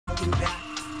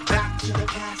to the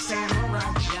past and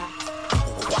alright, yeah.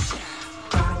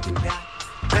 Gotta do that.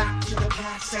 Back to the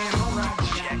past and alright,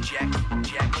 yeah. Check.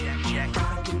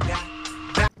 Gotta do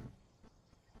that.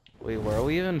 Wait, why are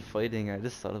we even fighting? I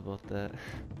just thought about that.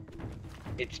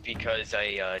 It's because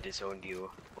I disowned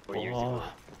you 4 years ago.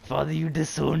 Father, you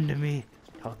disowned me.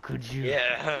 How could you?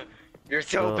 Yeah, you're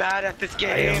so bad at this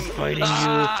game. I am fighting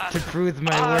you to prove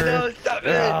my worth. No, stop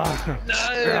it!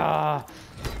 No!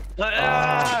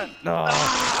 No!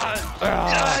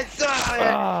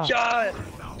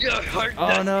 Your heart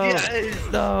Oh no! yes.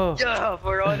 No! Yeah,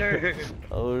 for honor.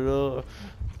 Oh no!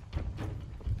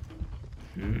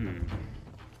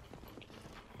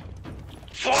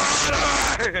 For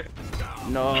honor!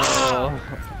 No!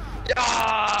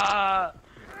 Yeah!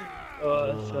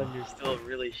 Oh, son, you're still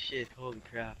really shit. Holy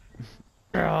crap.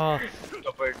 No,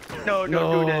 don't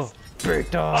do this.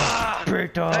 Berta!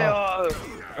 Berta!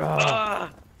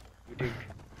 You think?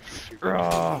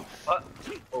 Oh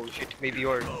Oh shit, maybe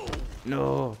you're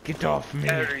no! Get off me!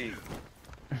 buried.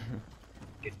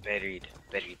 Get buried.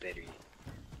 Buried.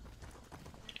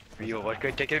 Rio, what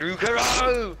could take a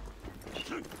Rukaro?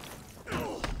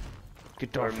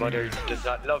 Get Our off mother me! does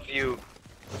not love you.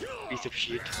 Piece of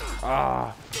shit.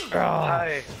 What?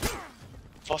 Hi.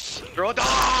 Fosroda!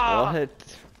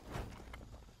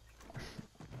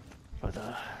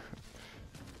 Father.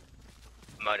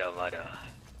 Mother.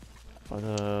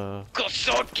 Father.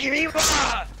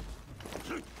 Kosokiriwa!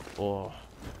 Oh.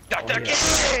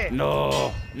 Tatake!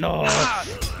 No! No! Ah!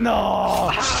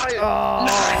 No!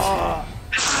 Ah!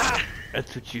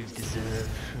 That's what you deserve.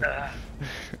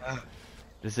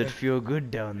 Does it feel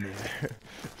good down there?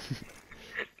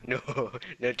 No,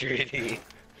 not really.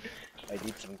 I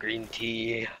need some green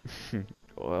tea.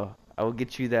 Well, I will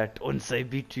get you that once I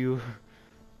beat you.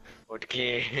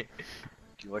 Okay.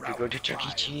 Do you want to go to Chuck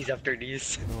E. Cheese after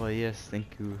this? Oh yes,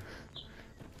 thank you.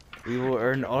 We will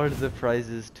earn all the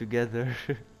prizes together.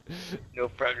 No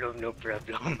problem.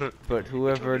 But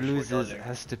whoever It's only loses $4.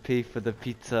 has to pay for the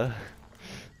pizza.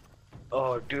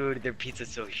 Oh, dude, their pizza's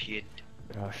so shit.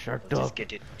 Oh, shut I'll up. just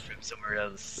get it from somewhere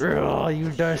else. Oh, you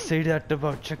dare say that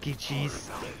about Chuck E. Cheese?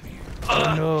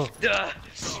 Oh no!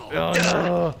 Oh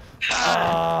no!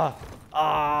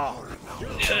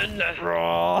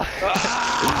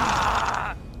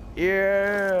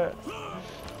 Yeah!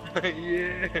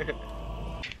 Yeah.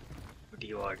 What do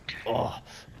you want? Oh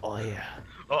yeah.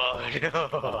 Oh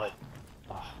no.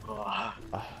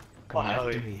 Come back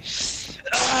to me.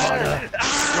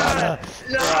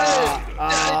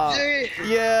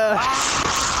 Yeah!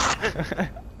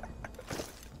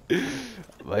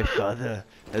 My father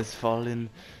has fallen.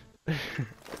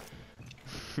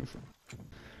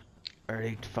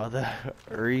 Alright, father,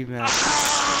 rematch.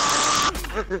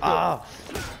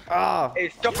 Hey,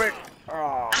 stop it!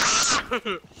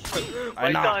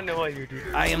 I knock. don't know what you do.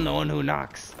 I am the one who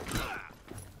knocks.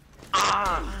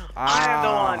 I am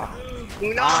the one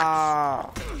who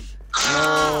knocks.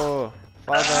 No,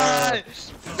 father.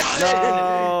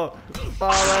 No,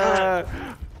 father.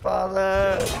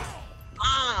 Father.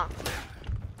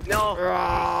 No.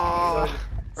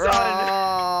 Father.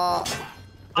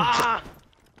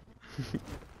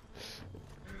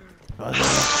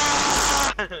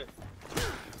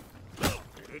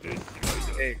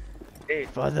 Hey.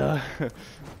 Father.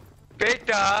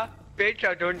 Beta,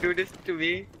 don't do this to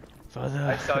me. Father.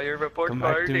 I saw your report Come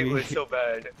back card, to it me. was so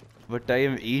bad. But I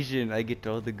am Asian, I get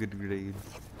all the good grades.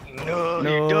 No,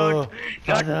 you don't.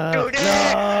 Father. Not do this.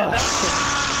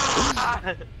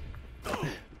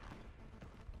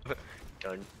 No.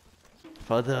 Done.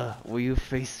 Father, will you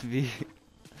face me?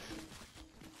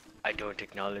 I don't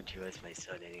acknowledge you as my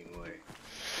son anymore.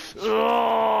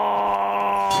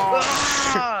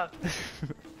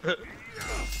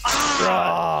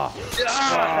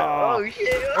 Oh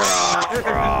shit! Your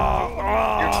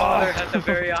father has a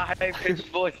very high-pitched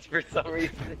voice for some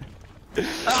reason.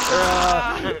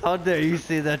 How dare you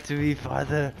say that to me,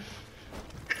 father?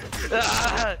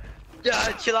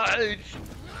 Chill out.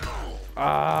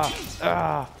 No!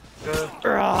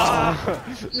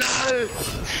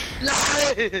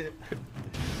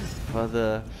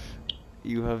 Father,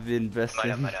 you have been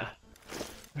bested.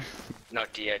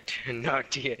 Not yet.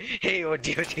 Hey, what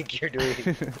do you think you're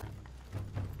doing?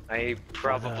 I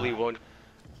probably won't.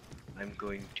 I'm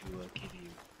going to kill you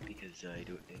because I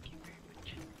don't like you very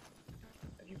much.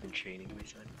 Have you been training, my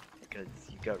son? Because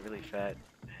you got really fat.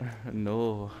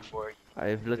 No, Before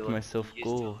I've let myself used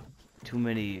go. Too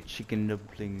many chicken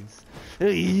dumplings.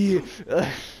 You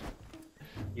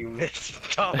missed,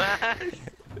 dumbass.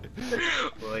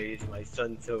 Why is my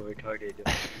son so retarded?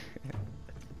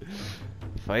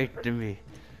 Fight me.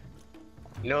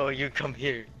 No, you come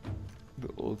here.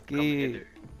 Okay. hither.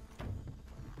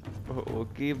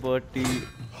 Okay, buddy.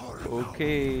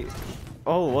 Okay.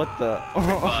 Oh, what the?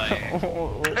 Goodbye.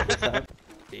 What's happening?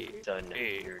 Son,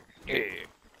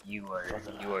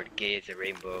 you are gay as a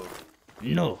rainbow.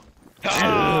 No.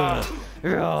 Ah!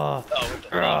 Ah! Oh, what the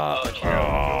fuck? Oh,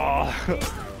 Gerald.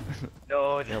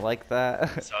 No, You like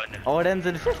that? son. Oh, it ends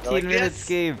in 15 like minutes, this?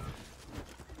 Gabe.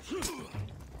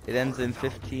 It ends in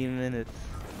 15 minutes.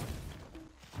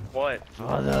 What?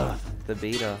 Father, the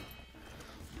beta.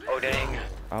 Oh dang.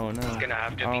 Oh no. It's gonna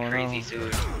have to be Oh, crazy no.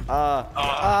 soon. Ah,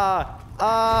 Ah.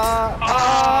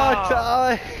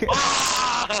 die!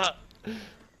 Ah!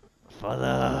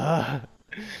 Father.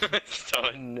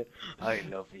 Son, I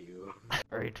love you.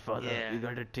 Alright, father, Yeah. you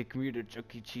gotta take me to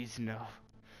Chuck E. Cheese now.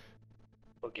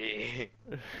 Okay.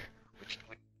 Do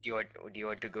you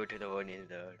want to go to the one in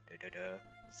the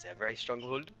Samurai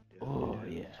Stronghold? Oh,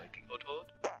 yeah. Viking Stronghold?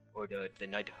 Or the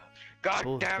night? God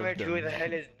Both damn of it! Who them. the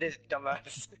hell is this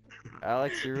dumbass?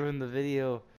 Alex, you ruined the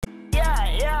video.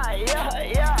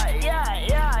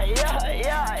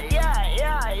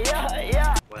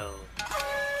 Well,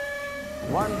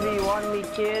 1v1 me,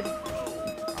 kid.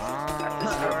 that's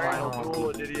the final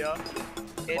duel, did ya?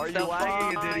 It's Are you the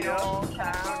lagging, Adidia? final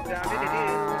countdown.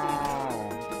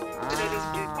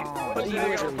 What Is you it?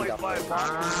 literally Play got by played.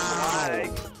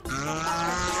 flag.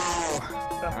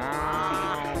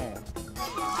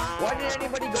 Why did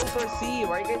anybody go for a C?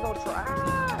 Why are you guys all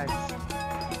trash?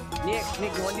 Nick,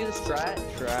 you wanna do the strat?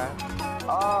 Trash.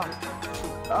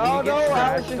 Oh no,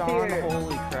 Alex trashed is on, here.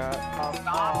 holy crap.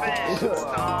 Stop it!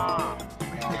 Stop!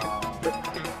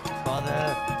 Father,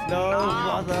 no,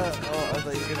 father. Oh, I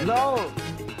thought you were gonna. No!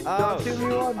 Oh, Don't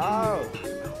 2v1. oh.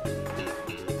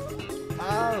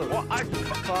 Oh, Well, I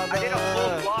father. did a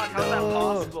full block. How's that No,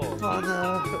 possible? Father.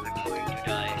 I'm going to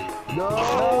die. No!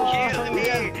 Kill me!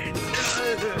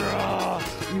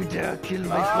 You dare kill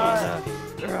my father.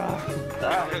 Dude,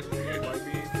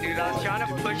 I was trying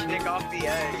to push Nick off the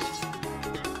edge.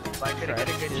 So I could get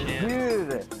a good chance.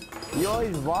 Dude, you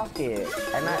always walk it.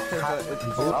 And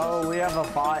oh, we have a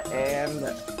bot and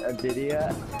a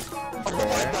Didia. Oh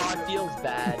my god, feels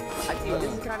bad. I feel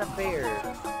this is kind of fair.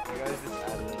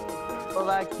 Oh,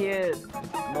 that kid.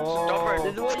 No. Stop it.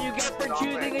 This is what you get for Stop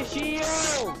choosing it. a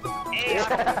shield. Hey,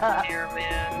 I'm here,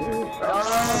 man.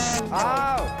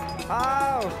 Ow!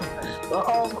 Ow!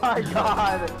 Oh my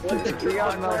god. We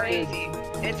got It's melted. crazy.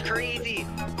 It's crazy.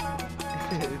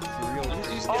 It's real.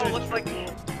 Oh, it looks like.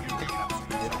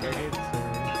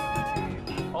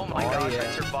 Oh my Oh, gosh, yeah. I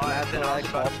survived. That's and what I I was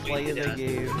call about to play be of the dead.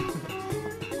 game.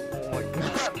 Oh my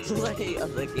god. Play of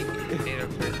the game.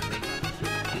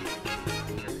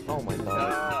 Oh my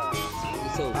god.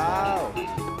 So Ow!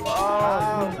 Oh,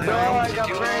 Ow! no, I got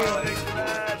Dude, brain.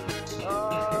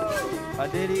 Oh.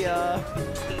 Adidia!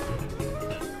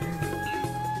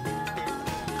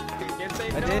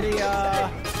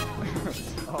 Adidia!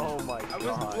 Oh my god. I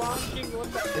was blocking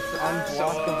what the It's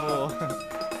unblockable.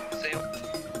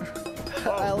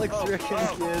 Alex Ricken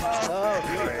kids. Oh!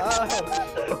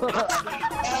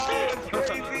 It's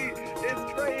crazy! It's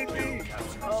crazy!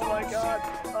 Oh my god!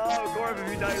 Oh, Gorb,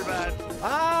 if you die, you're bad.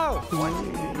 Ow!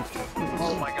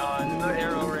 Oh my god, the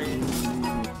arrow rain.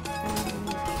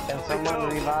 Can someone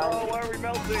revive? Oh, why are we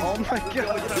melting? Oh my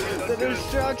god! The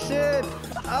destruction!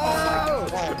 Oh!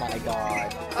 Oh my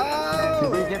god. Oh!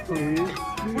 Did we get food?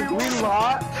 We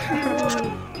lost?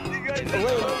 You guys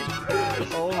Wait.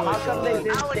 Oh my How come they god.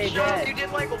 didn't Alex, stay shut up, dead? you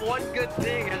did like one good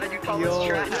thing and then you call Yo, us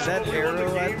trash. that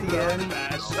arrow at the end.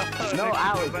 No,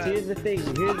 Alex, here's the thing.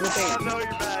 Here's the Oh thing. no, you're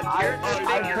bad.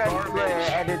 I pressed square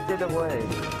and it didn't work.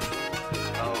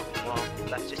 Oh, well,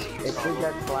 that's just you. It's just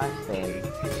that flash thing.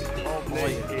 Oh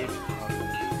boy.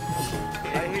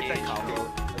 I hate that combo.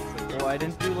 Oh, I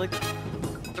didn't do like.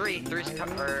 Three's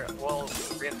cover. Well,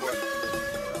 reinforced.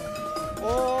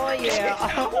 Oh yeah!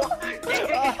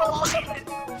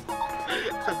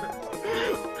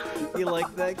 You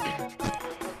like that?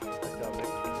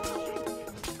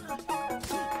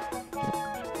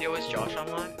 Yo, is Josh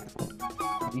online?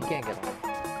 You can't get on.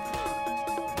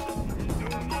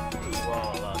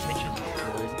 Well, Mitch is here.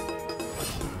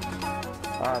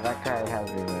 Oh, that guy has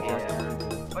me.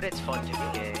 Yeah. But it's fun to be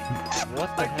gay.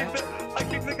 What the heck? I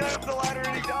kicked the guy up the ladder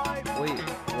and he died! Wait,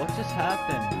 what just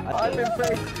happened? I I'm thought-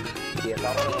 impressed. Yeah,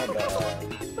 that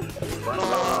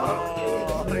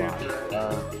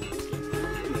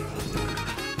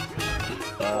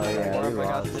Oh yeah, Or we if I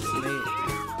got lost. this mate.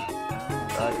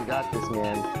 You got this,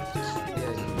 man.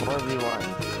 4v1.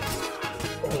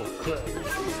 Oh, crap.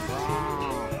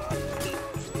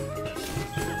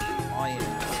 Oh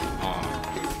yeah.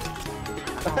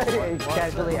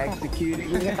 Casually executing.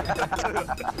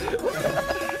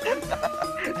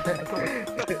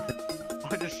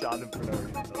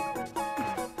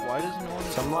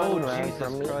 Someone Oh, ran Jesus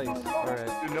from me. Christ.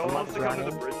 Alright. Dude, no one wants to come to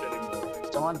the bridge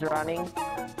anymore. Someone's running.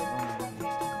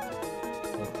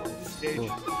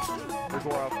 Gage. There's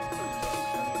more up.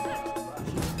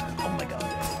 Oh my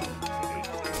god.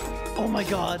 Oh my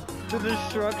god. The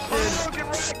destruction. Oh, get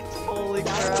wrecked! Holy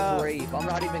That was crap. brave. I'm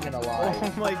not even gonna lie.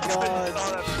 Oh my I god.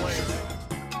 saw that flame.